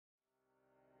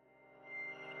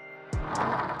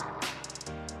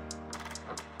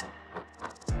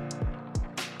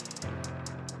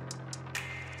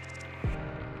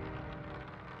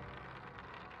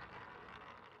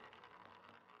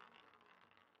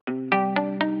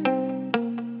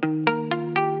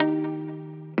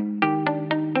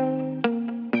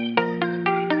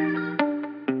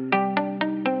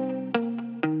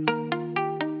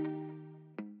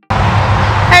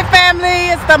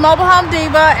the Mobile Home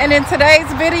Diva, and in today's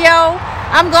video,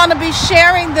 I'm going to be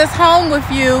sharing this home with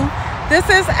you. This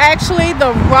is actually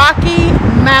the Rocky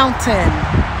Mountain.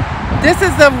 This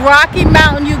is the Rocky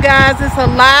Mountain, you guys. It's a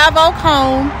live oak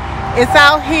home. It's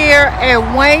out here at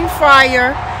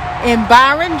Frier in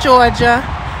Byron, Georgia,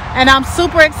 and I'm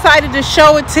super excited to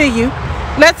show it to you.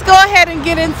 Let's go ahead and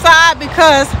get inside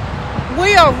because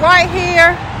we are right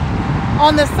here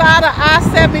on the side of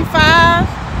I-75.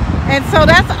 And so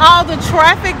that's all the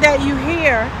traffic that you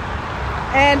hear.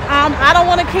 And I don't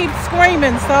want to keep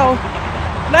screaming. So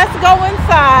let's go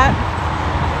inside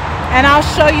and I'll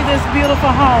show you this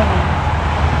beautiful home.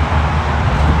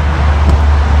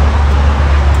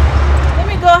 Let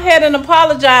me go ahead and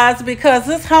apologize because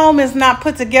this home is not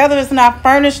put together. It's not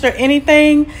furnished or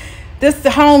anything. This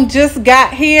home just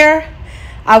got here.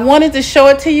 I wanted to show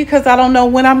it to you because I don't know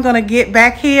when I'm going to get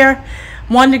back here.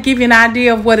 Wanted to give you an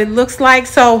idea of what it looks like.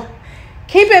 So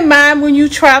keep in mind when you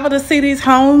travel to see these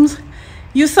homes,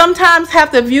 you sometimes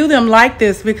have to view them like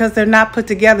this because they're not put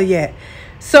together yet.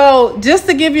 So just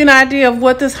to give you an idea of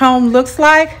what this home looks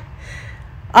like,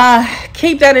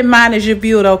 keep that in mind as you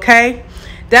view it, okay?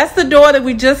 That's the door that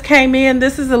we just came in.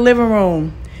 This is the living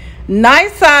room.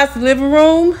 Nice sized living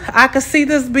room. I could see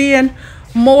this being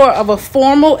more of a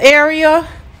formal area.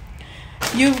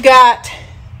 You've got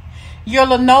your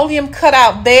linoleum cut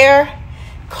out there,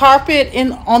 carpet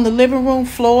on the living room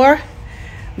floor.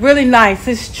 Really nice.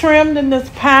 It's trimmed in this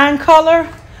pine color,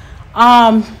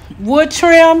 wood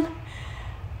trim.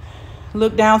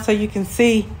 Look down so you can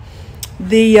see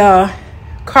the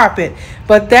carpet.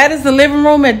 But that is the living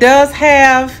room. It does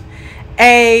have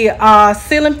a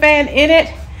ceiling fan in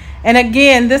it. And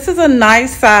again, this is a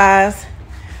nice size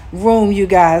room, you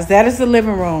guys. That is the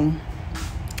living room.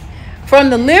 From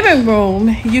the living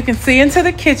room, you can see into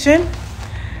the kitchen.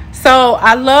 So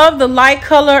I love the light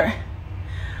color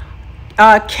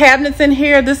cabinets in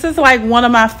here. This is like one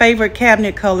of my favorite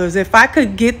cabinet colors. If I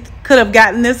could have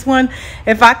gotten this one,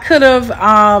 if I could have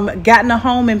gotten a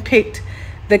home and picked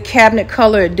the cabinet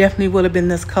color, it definitely would have been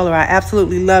this color. I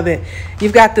absolutely love it.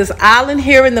 You've got this island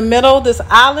here in the middle. This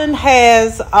island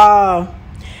has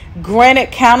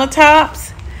granite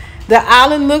countertops. The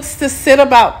island looks to sit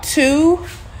about 2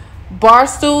 bar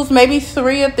stools, maybe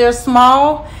 3 if they're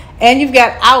small, and you've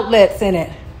got outlets in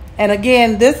it. And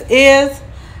again, this is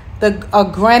a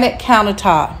granite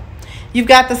countertop. You've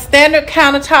got the standard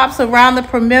countertops around the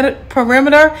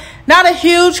perimeter. Not a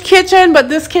huge kitchen, but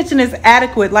this kitchen is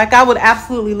adequate. Like, I would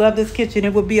absolutely love this kitchen.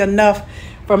 It would be enough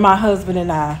for my husband and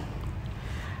I.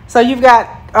 So you've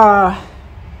got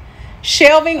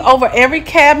shelving over every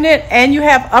cabinet, and you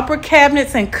have upper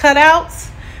cabinets and cutouts,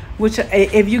 which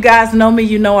if you guys know me,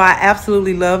 you know I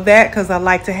absolutely love that because I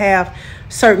like to have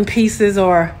certain pieces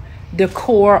or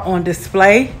decor on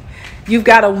display. You've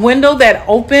got a window that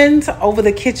opens over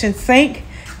the kitchen sink.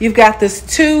 You've got this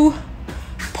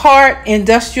 2-part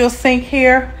industrial sink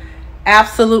here.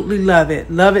 Absolutely love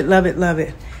it. Love it, love it, love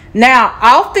it. Now,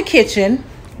 off the kitchen,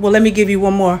 well, let me give you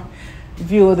one more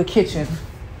view of the kitchen.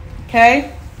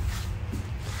 Okay?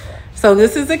 So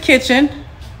this is the kitchen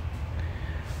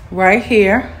right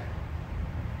here.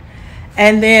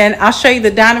 And then I'll show you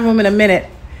the dining room in a minute.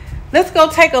 Let's go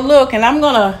take a look, and I'm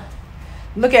going to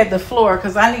look at the floor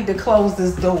because I need to close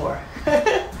this door.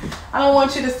 I don't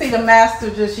want you to see the master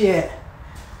just yet.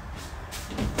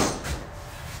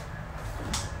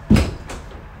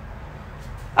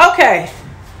 Okay.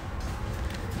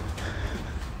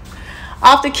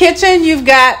 Off the kitchen, you've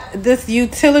got this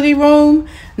utility room.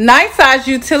 Nice size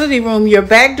utility room. Your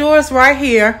back door is right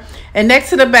here. And next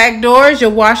to the back door is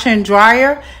your washer and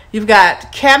dryer. You've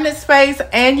got cabinet space,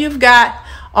 and you've got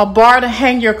a bar to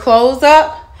hang your clothes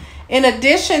up. In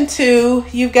addition to,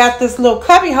 you've got this little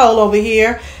cubby hole over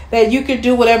here that you can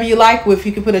do whatever you like with.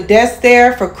 You can put a desk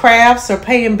there for crafts or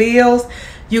paying bills.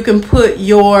 You can put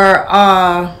your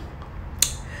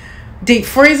deep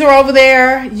freezer over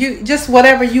there. You just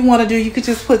whatever you want to do. You could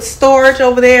just put storage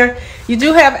over there. You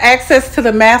do have access to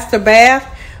the master bath.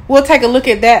 We'll take a look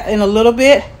at that in a little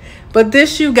bit. But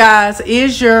this, you guys,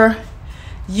 is your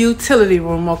utility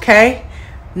room, okay?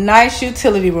 Nice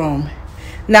utility room.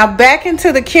 Now back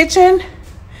into the kitchen,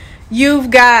 you've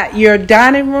got your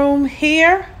dining room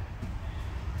here.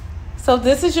 So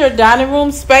this is your dining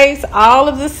room space. All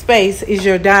of this space is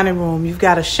your dining room. You've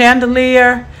got a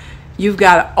chandelier. You've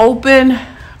got an open,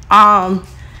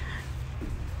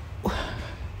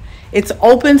 it's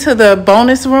open to the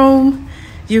bonus room.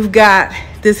 You've got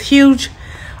this huge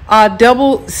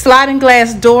double sliding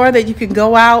glass door that you can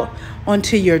go out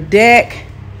onto your deck,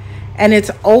 and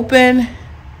it's open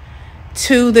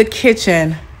to the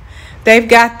kitchen. They've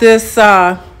got this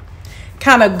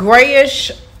kind of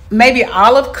grayish, maybe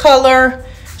olive color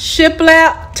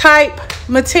shiplap type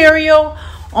material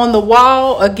on the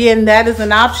wall. Again, that is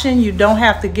an option. You don't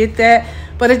have to get that,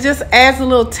 but it just adds a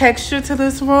little texture to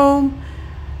this room.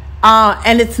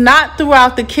 And it's not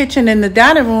throughout the kitchen and the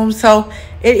dining room, so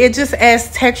it just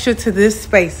adds texture to this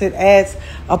space. It adds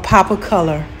a pop of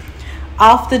color.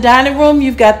 Off the dining room,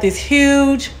 you've got this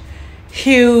huge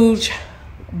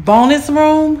bonus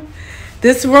room.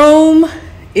 This room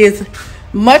is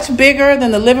much bigger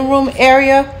than the living room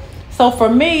area. So for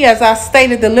me, as I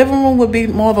stated, the living room would be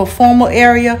more of a formal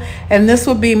area, and this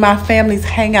would be my family's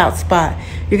hangout spot.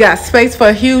 You got space for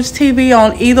a huge TV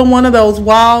on either one of those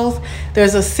walls.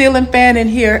 There's a ceiling fan in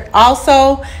here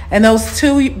also, and those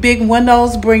two big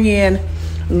windows bring in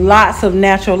lots of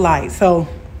natural light. So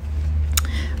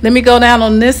let me go down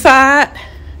on this side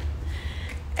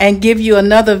and give you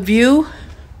another view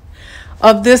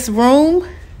of this room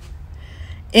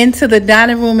into the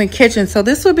dining room and kitchen. So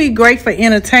this would be great for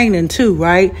entertaining too,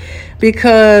 right?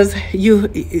 Because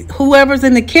whoever's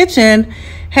in the kitchen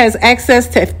has access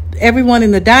to everyone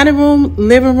in the dining room,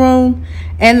 living room,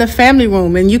 and the family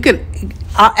room. And you could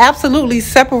absolutely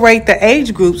separate the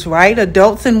age groups, right?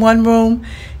 Adults in one room,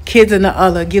 kids in the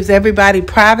other. It gives everybody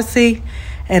privacy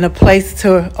and a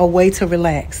way to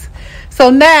relax. So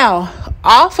now,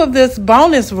 off of this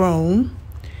bonus room,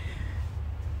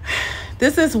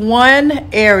 this is one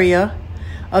area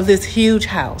of this huge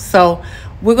house. So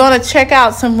we're going to check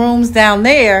out some rooms down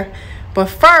there. But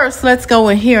first, let's go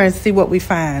in here and see what we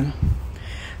find.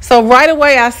 So right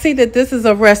away, I see that this is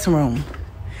a restroom.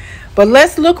 But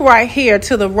let's look right here.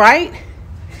 To the right,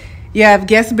 you have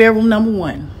guest bedroom number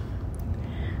 1.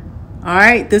 All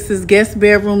right, this is guest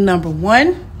bedroom number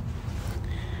 1.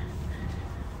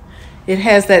 It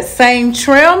has that same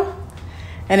trim,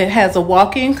 and it has a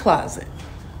walk-in closet.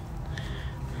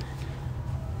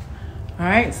 All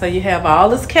right, so you have all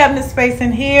this cabinet space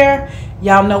in here.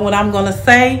 Y'all know what I'm going to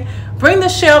say. Bring the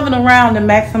shelving around to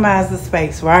maximize the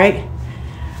space, right?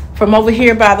 From over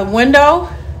here by the window,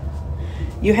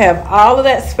 you have all of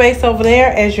that space over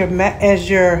there as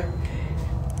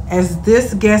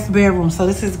this guest bedroom. So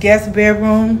this is guest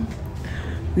bedroom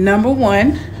number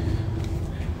 1.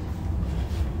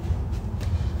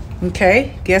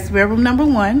 Okay, guest bedroom number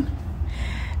 1.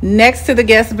 Next to the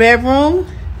guest bedroom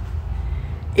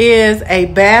is a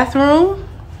bathroom.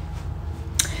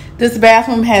 This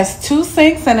bathroom has 2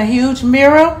 sinks and a huge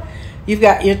mirror. You've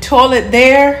got your toilet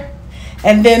there.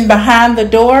 And then behind the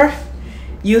door,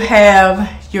 you have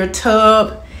your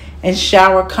tub and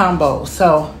shower combo.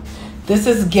 So this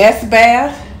is guest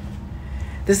bath.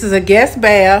 This is a guest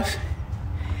bath.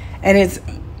 And it's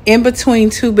in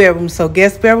between 2 bedrooms. So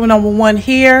guest bedroom number 1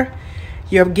 here,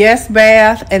 your guest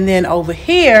bath. And then over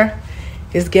here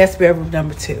is guest bedroom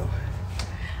number 2.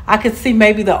 I could see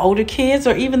maybe the older kids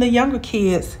or even the younger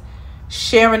kids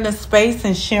sharing the space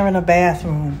and sharing a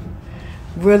bathroom.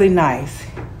 Really nice.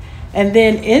 And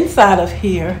then inside of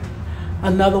here,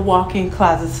 another walk-in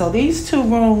closet. So these 2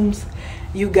 rooms,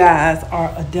 you guys, are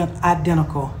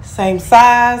identical. Same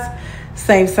size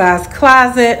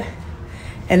closet,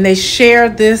 and they share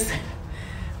this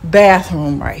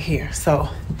bathroom right here. So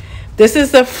this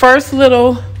is the first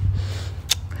little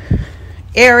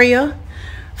area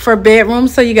for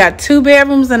bedrooms. So you got 2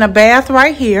 bedrooms and a bath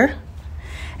right here.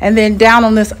 And then down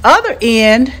on this other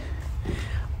end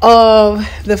of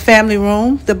the family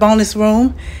room, the bonus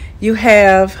room, you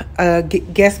have a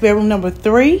guest bedroom number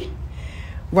 3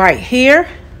 right here.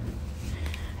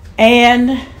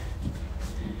 And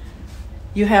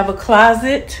you have a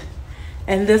closet.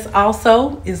 And this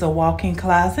also is a walk-in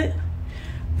closet.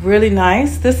 Really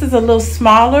nice. This is a little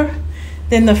smaller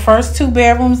than the first 2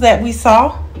 bedrooms that we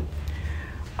saw.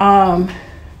 But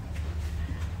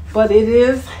it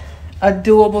is a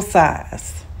doable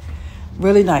size.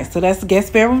 Really nice. So that's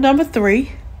guest bedroom number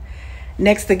 3.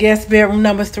 Next to guest bedroom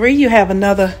number 3, you have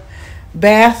another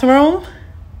bathroom.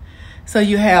 So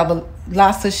you have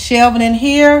lots of shelving in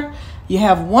here. You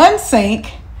have 1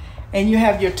 sink, and you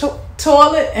have your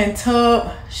toilet and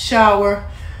tub shower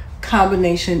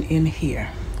combination in here.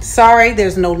 Sorry,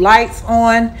 there's no lights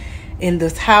on in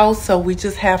this house, so we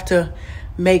just have to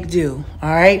make do. All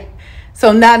right.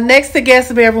 So now next to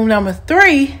guest bedroom number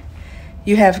 3,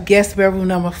 you have guest bedroom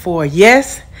number 4.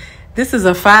 Yes, this is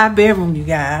a 5 bedroom, you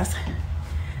guys.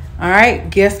 All right,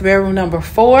 guest bedroom number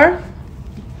 4.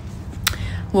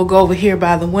 We'll go over here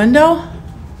by the window.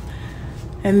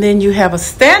 And then you have a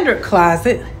standard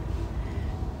closet.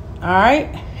 All right,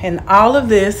 and all of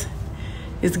this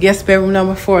is guest bedroom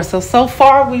number 4. So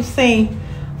far we've seen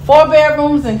 4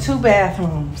 bedrooms and 2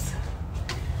 bathrooms.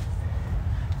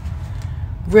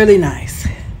 Really nice.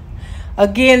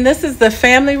 Again, this is the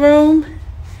family room.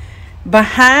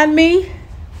 Behind me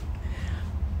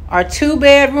are 2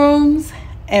 bedrooms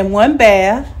and 1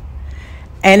 bath.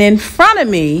 And in front of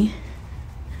me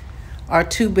are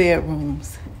 2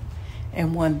 bedrooms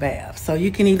and 1 bath. So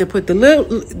you can either put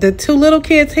the 2 little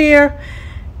kids here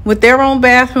with their own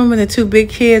bathroom and the 2 big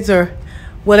kids, or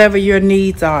whatever your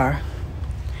needs are.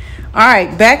 All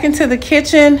right, back into the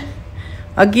kitchen.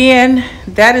 Again,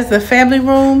 that is the family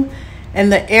room and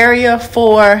the area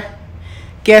for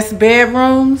guest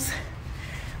bedrooms.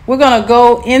 We're gonna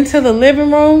go into the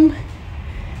living room,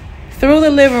 through the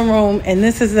living room, and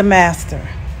this is the master.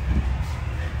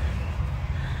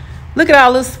 Look at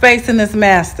all this space in this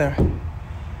master.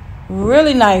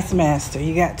 Really nice master.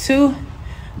 You got 2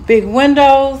 big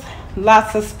windows,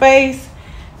 lots of space.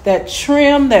 That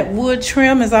trim, that wood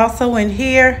trim, is also in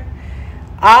here.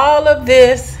 All of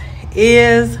this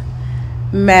is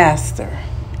master.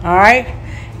 All right,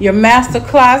 your master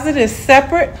closet is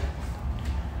separate.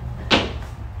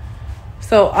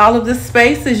 So all of this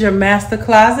space is your master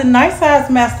closet. Nice size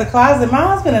master closet. My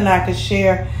husband and I could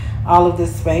share all of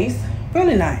this space.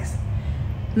 Really nice.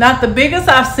 Not the biggest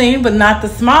I've seen, but not the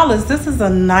smallest. This is a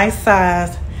nice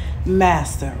size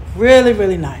master. Really,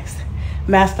 really nice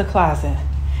master closet.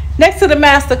 Next to the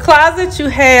master closet, you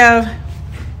have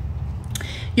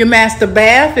your master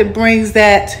bath. It brings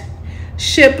that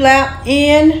shiplap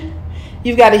in.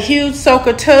 You've got a huge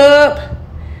soaker tub.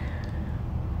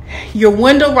 Your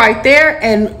window right there.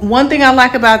 And one thing I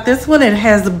like about this one, it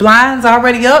has the blinds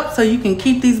already up, so you can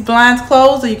keep these blinds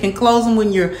closed, or you can close them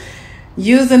when you're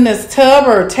using this tub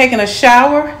or taking a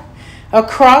shower.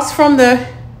 Across from the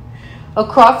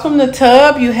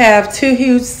tub, you have 2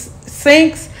 huge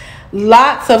sinks,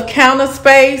 lots of counter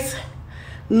space,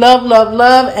 love, love,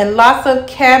 love, and lots of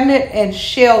cabinet and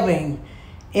shelving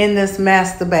in this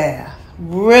master bath.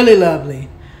 Really lovely.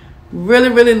 Really,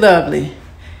 really lovely.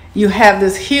 You have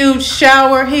this huge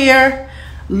shower here.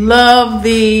 Love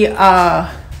the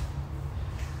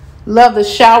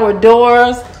shower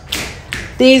doors.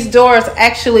 These doors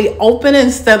actually open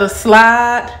instead of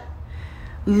slide.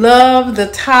 Love the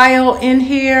tile in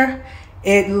here.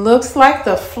 It looks like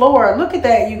the floor. Look at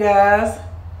that, you guys.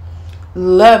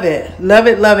 Love it. Love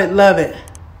it, love it, love it.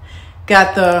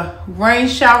 Got the rain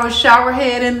shower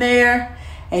head in there.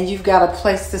 And you've got a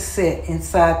place to sit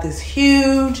inside this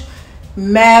huge,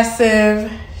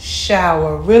 massive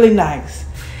shower. Really nice.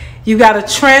 You got a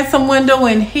transom window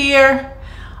in here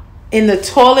in the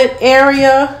toilet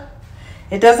area.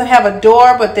 It doesn't have a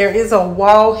door, but there is a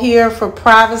wall here for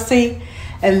privacy.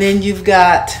 And then you've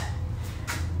got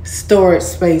storage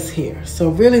space here. So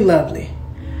really lovely.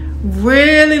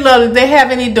 Really lovely. If they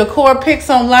have any decor pics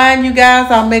online, you guys,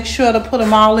 I'll make sure to put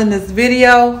them all in this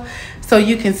video so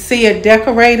you can see it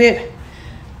decorated.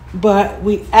 But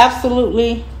we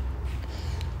absolutely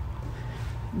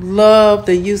love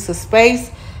the use of space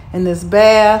in this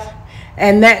bath.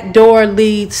 And that door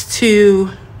leads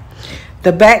to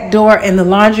the back door in the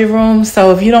laundry room.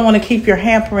 So if you don't want to keep your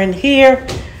hamper in here,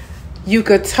 you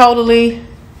could totally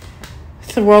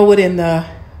throw it in the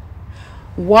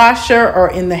washer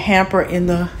or in the hamper in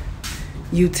the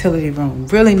utility room.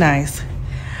 Really nice.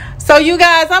 So you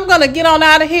guys, I'm going to get on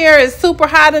out of here. It's super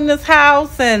hot in this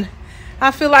house and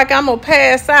I feel like I'm going to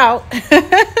pass out.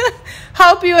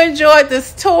 Hope you enjoyed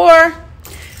this tour.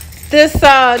 This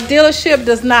dealership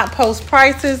does not post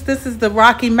prices. This is the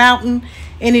Rocky Mountain.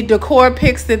 Any decor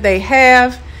pics that they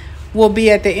have will be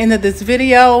at the end of this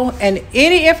video. And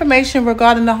any information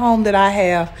regarding the home that I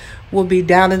have will be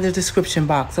down in the description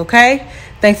box, okay?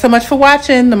 Thanks so much for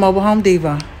watching The Mobile Home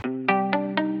Diva.